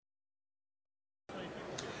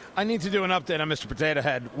I need to do an update on Mr. Potato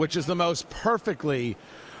Head, which is the most perfectly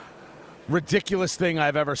ridiculous thing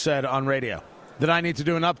I've ever said on radio. That I need to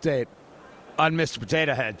do an update on Mr.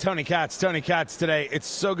 Potato Head. Tony Katz today. It's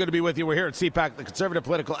so good to be with you. We're here at CPAC, the Conservative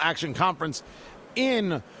Political Action Conference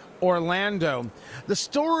in Orlando. The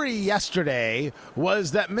story yesterday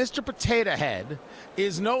was that Mr. Potato Head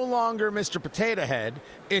is no longer Mr. Potato Head.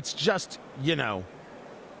 It's just,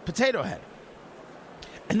 Potato Head.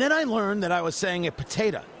 And then I learned that I was saying a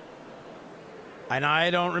potato. And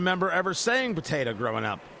I don't remember ever saying potato growing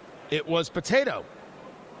up. It was potato.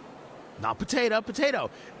 Not potato.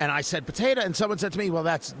 And I said potato, and someone said to me, well,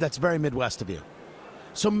 that's very Midwest of you.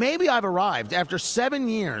 So maybe I've arrived. After 7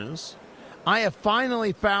 years, I have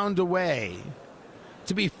finally found a way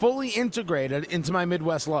to be fully integrated into my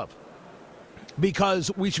Midwest love.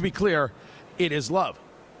 Because we should be clear, it is love.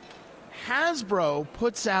 Hasbro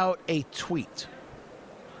puts out a tweet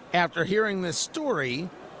after hearing this story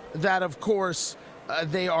that, of course,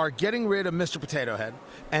 they are getting rid of Mr. Potato Head,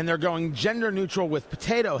 and they're going gender neutral with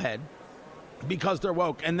Potato Head because they're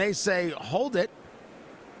woke. And they say, hold it.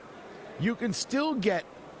 You can still make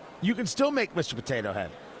Mr. Potato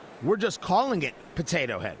Head. We're just calling it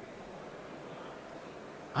Potato Head.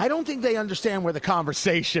 I don't think they understand where the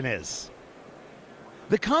conversation is.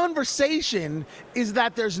 The conversation is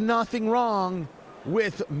that there's nothing wrong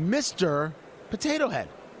with Mr. Potato Head.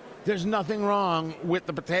 There's nothing wrong with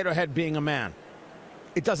the Potato Head being a man.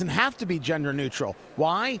 It doesn't have to be gender neutral.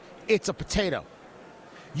 Why? It's a potato.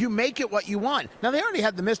 You make it what you want. Now, they already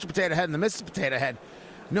had the Mr. Potato Head and the Mrs. Potato Head.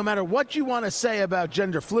 No matter what you want to say about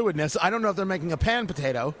gender fluidness, I don't know if they're making a pan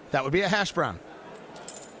potato. That would be a hash brown.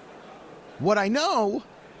 What I know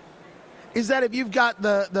is that if you've got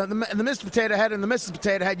the Mr. Potato Head and the Mrs.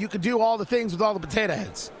 Potato Head, you could do all the things with all the potato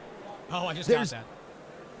heads. Oh, I just got that.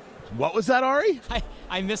 What was that, Ari?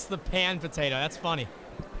 I missed the pan potato. That's funny.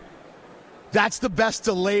 That's the best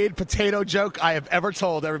delayed potato joke I have ever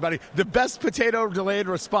told everybody. The best potato delayed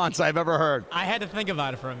response I've ever heard. I had to think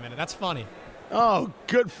about it for a minute. That's funny. Oh,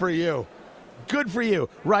 good for you. Good for you,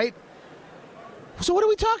 right? So what are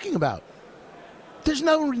we talking about? There's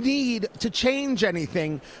no need to change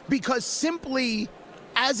anything because simply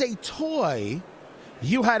as a toy,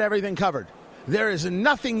 you had everything covered. There is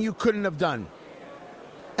nothing you couldn't have done.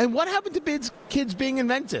 And what happened to kids being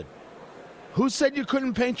invented? Who said you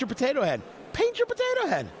couldn't paint your potato head? Paint your potato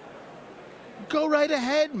head. Go right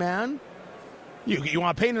ahead, man. You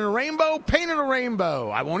want to paint in a rainbow? Paint in a rainbow.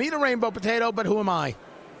 I won't eat a rainbow potato, but who am I?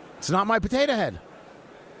 It's not my potato head.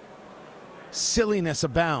 Silliness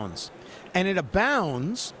abounds. And it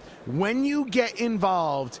abounds when you get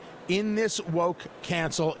involved in this woke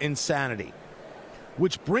cancel insanity.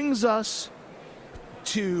 Which brings us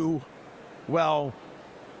to, well,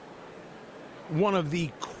 one of the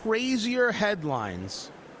crazier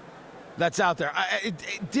headlines that's out there. It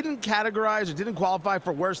didn't categorize or didn't qualify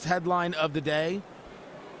for worst headline of the day.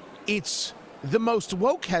 It's the most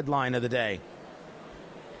woke headline of the day.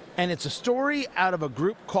 And it's a story out of a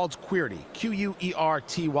group called Queerty,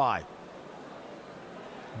 Queerty.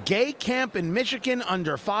 Gay camp in Michigan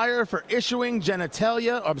under fire for issuing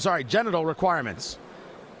genital requirements.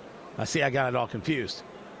 I see, I got it all confused.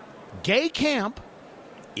 Gay camp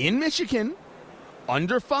in Michigan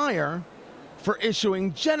under fire for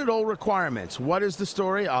issuing genital requirements. What is the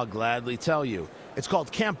story? I'll gladly tell you. It's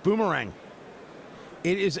called Camp Boomerang.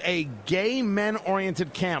 It is a gay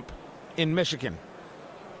men-oriented camp in Michigan.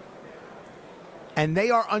 And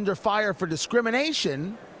they are under fire for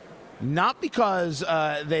discrimination, not because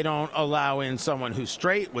they don't allow in someone who's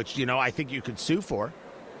straight, which, I think you could sue for.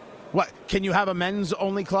 What? Can you have a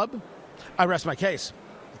men's-only club? I rest my case.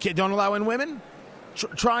 Don't allow in women?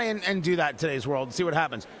 Try and do that in today's world and see what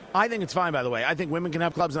happens. I think it's fine, by the way. I think women can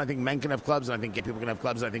have clubs, and I think men can have clubs, and I think gay people can have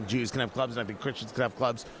clubs, and I think Jews can have clubs, and I think Christians can have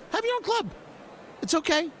clubs. Have your own club. It's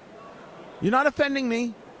okay. You're not offending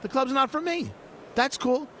me. The club's not for me. That's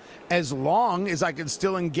cool. As long as I can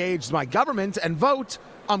still engage my government and vote,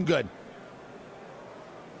 I'm good.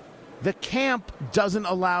 The camp doesn't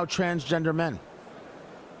allow transgender men.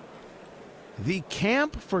 The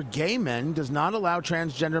camp for gay men does not allow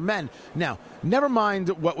transgender men. Now, never mind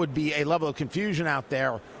what would be a level of confusion out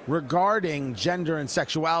there regarding gender and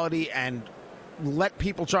sexuality, and let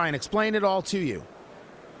people try and explain it all to you.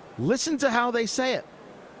 Listen to how they say it.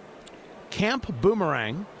 Camp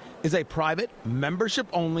Boomerang is a private,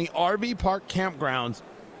 membership-only RV park campground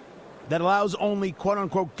that allows only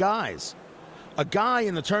quote-unquote guys. A guy,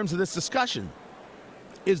 in the terms of this discussion,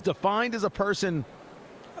 is defined as a person...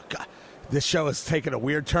 God, this show has taken a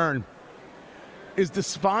weird turn. Is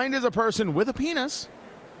defined as a person with a penis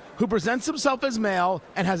who presents himself as male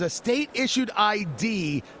and has a state-issued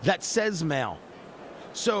ID that says male.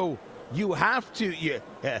 So you have to,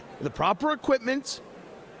 the proper equipment,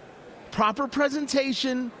 proper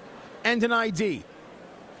presentation, and an ID.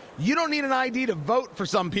 You don't need an ID to vote for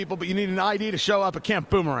some people, but you need an ID to show up at Camp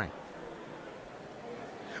Boomerang.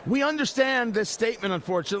 We understand this statement,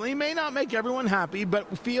 unfortunately, may not make everyone happy, but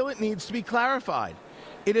we feel it needs to be clarified.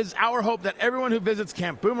 It is our hope that everyone who visits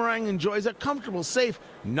Camp Boomerang enjoys a comfortable, safe,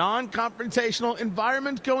 non-confrontational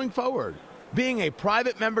environment going forward. Being a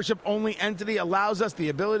private membership-only entity allows us the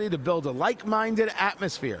ability to build a like-minded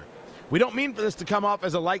atmosphere. We don't mean for this to come off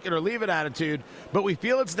as a like-it-or-leave-it attitude, but we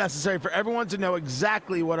feel it's necessary for everyone to know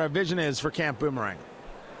exactly what our vision is for Camp Boomerang.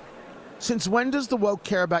 Since when does the woke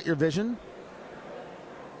care about your vision?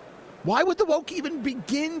 Why would the woke even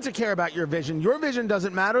begin to care about your vision? Your vision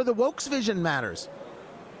doesn't matter. The woke's vision matters.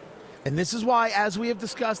 And this is why, as we have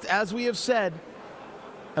discussed, as we have said,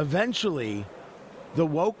 eventually the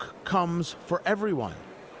woke comes for everyone.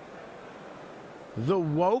 The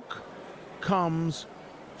woke comes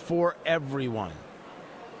for everyone.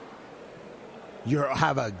 You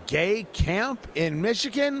have a gay camp in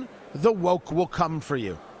Michigan, the woke will come for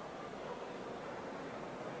you.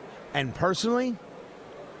 And personally,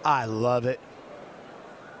 I love it.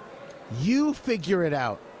 You figure it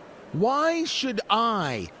out. Why should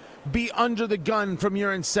I be under the gun from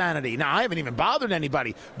your insanity? Now, I haven't even bothered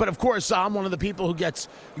anybody, but of course, I'm one of the people who gets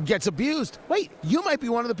abused. Wait, you might be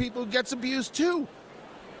one of the people who gets abused too.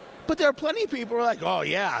 But there are plenty of people who are like, oh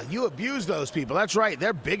yeah, you abuse those people. That's right,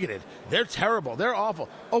 they're bigoted. They're terrible. They're awful.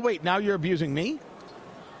 Oh wait, now you're abusing me?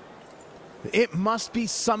 It must be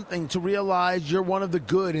something to realize you're one of the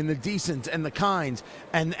good and the decent and the kind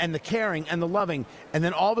and the caring and the loving, and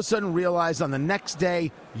then all of a sudden realize on the next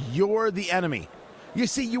day you're the enemy. You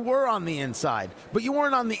see, you were on the inside, but you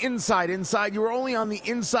weren't on the inside. You were only on the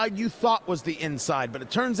inside you thought was the inside. But it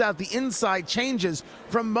turns out the inside changes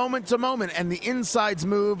from moment to moment, and the insides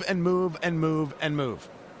move and move and move and move.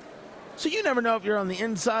 So you never know if you're on the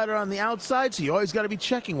inside or on the outside, so you always got to be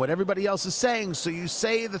checking what everybody else is saying, so you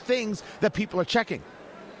say the things that people are checking.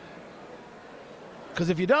 Because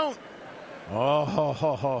if you don't,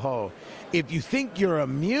 if you think you're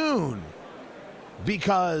immune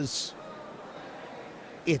because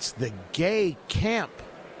it's the gay camp,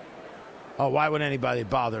 why would anybody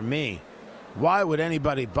bother me? Why would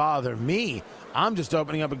anybody bother me? I'm just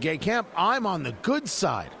opening up a gay camp. I'm on the good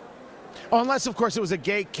side. Unless, of course, it was a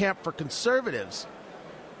gay camp for conservatives.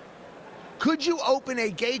 Could you open a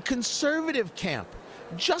gay conservative camp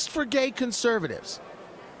just for gay conservatives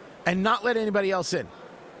and not let anybody else in?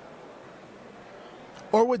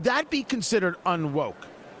 Or would that be considered unwoke?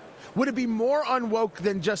 Would it be more unwoke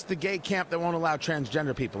than just the gay camp that won't allow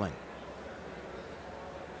transgender people in?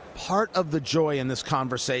 Part of the joy in this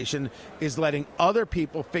conversation is letting other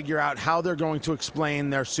people figure out how they're going to explain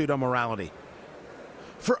their pseudo-morality.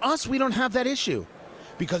 For us, we don't have that issue.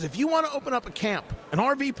 Because if you want to open up a camp, an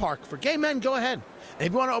RV park for gay men, go ahead. And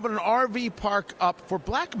if you want to open an RV park up for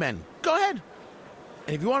black men, go ahead.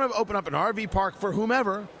 And if you want to open up an RV park for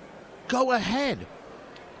whomever, go ahead.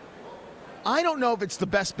 I don't know if it's the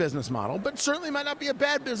best business model, but certainly might not be a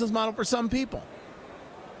bad business model for some people.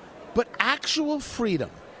 But actual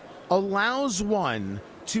freedom allows one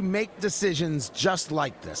to make decisions just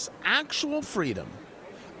like this. Actual freedom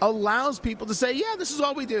allows people to say, yeah, this is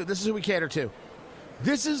all we do. This is who we cater to.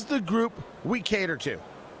 This is the group we cater to.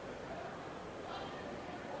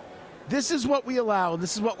 This is what we allow.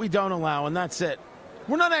 This is what we don't allow, and that's it.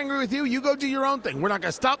 We're not angry with you. You go do your own thing. We're not going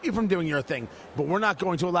to stop you from doing your thing, but we're not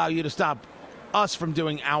going to allow you to stop us from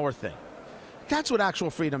doing our thing. That's what actual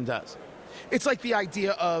freedom does. It's like the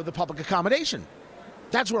idea of the public accommodation.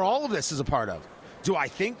 That's where all of this is a part of. Do I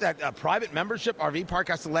think that a private membership RV park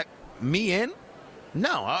has to let me in?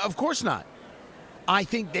 No, of course not. I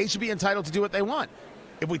think they should be entitled to do what they want.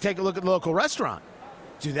 If we take a look at the local restaurant,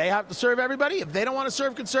 do they have to serve everybody? If they don't want to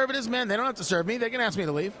serve conservatives, man, they don't have to serve me. They can ask me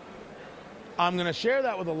to leave. I'm going to share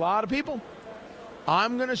that with a lot of people.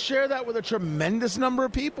 I'm going to share that with a tremendous number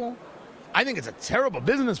of people. I think it's a terrible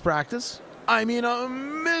business practice. I mean, a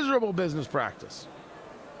miserable business practice.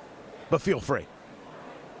 But feel free.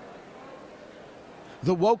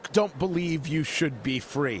 The woke don't believe you should be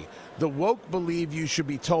free. The woke believe you should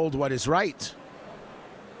be told what is right.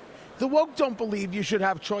 The woke don't believe you should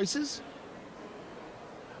have choices.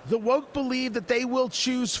 The woke believe that they will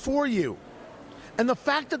choose for you. And the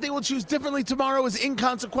fact that they will choose differently tomorrow is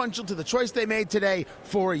inconsequential to the choice they made today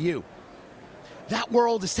for you. That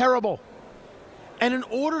world is terrible. And in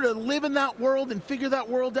order to live in that world and figure that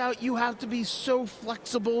world out, you have to be so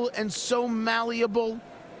flexible and so malleable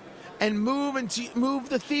and move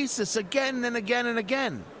the thesis again and again and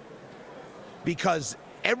again. Because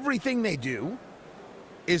everything they do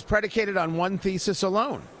is predicated on one thesis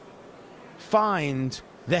alone. Find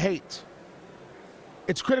the hate.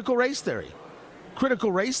 It's critical race theory.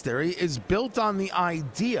 Critical race theory is built on the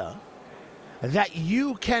idea that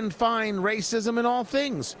you can find racism in all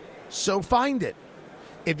things. So find it.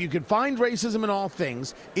 If you can find racism in all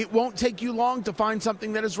things, it won't take you long to find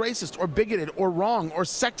something that is racist or bigoted or wrong or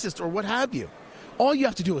sexist or what have you. All you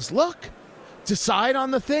have to do is look, decide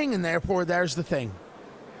on the thing, and therefore there's the thing.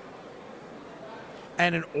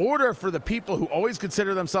 And in order for the people who always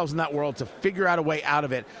consider themselves in that world to figure out a way out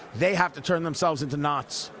of it, they have to turn themselves into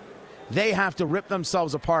knots. They have to rip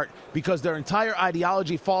themselves apart because their entire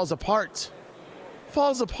ideology falls apart.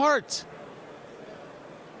 Falls apart.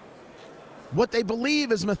 What they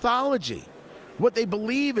believe is mythology. What they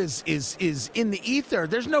believe is in the ether.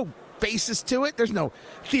 There's no basis to it. There's no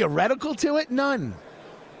theoretical to it. None.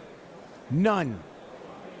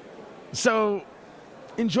 So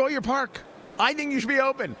enjoy your park. I think you should be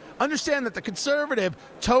open. Understand that the conservative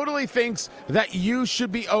totally thinks that you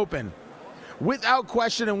should be open. Without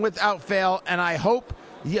question and without fail. And I hope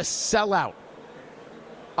you sell out.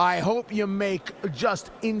 I hope you make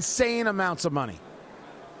just insane amounts of money.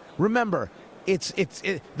 Remember,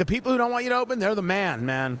 the people who don't want you to open, they're the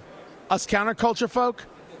man. Us counterculture folk,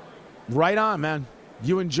 right on, man.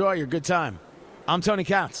 You enjoy your good time. I'm Tony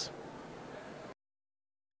Katz.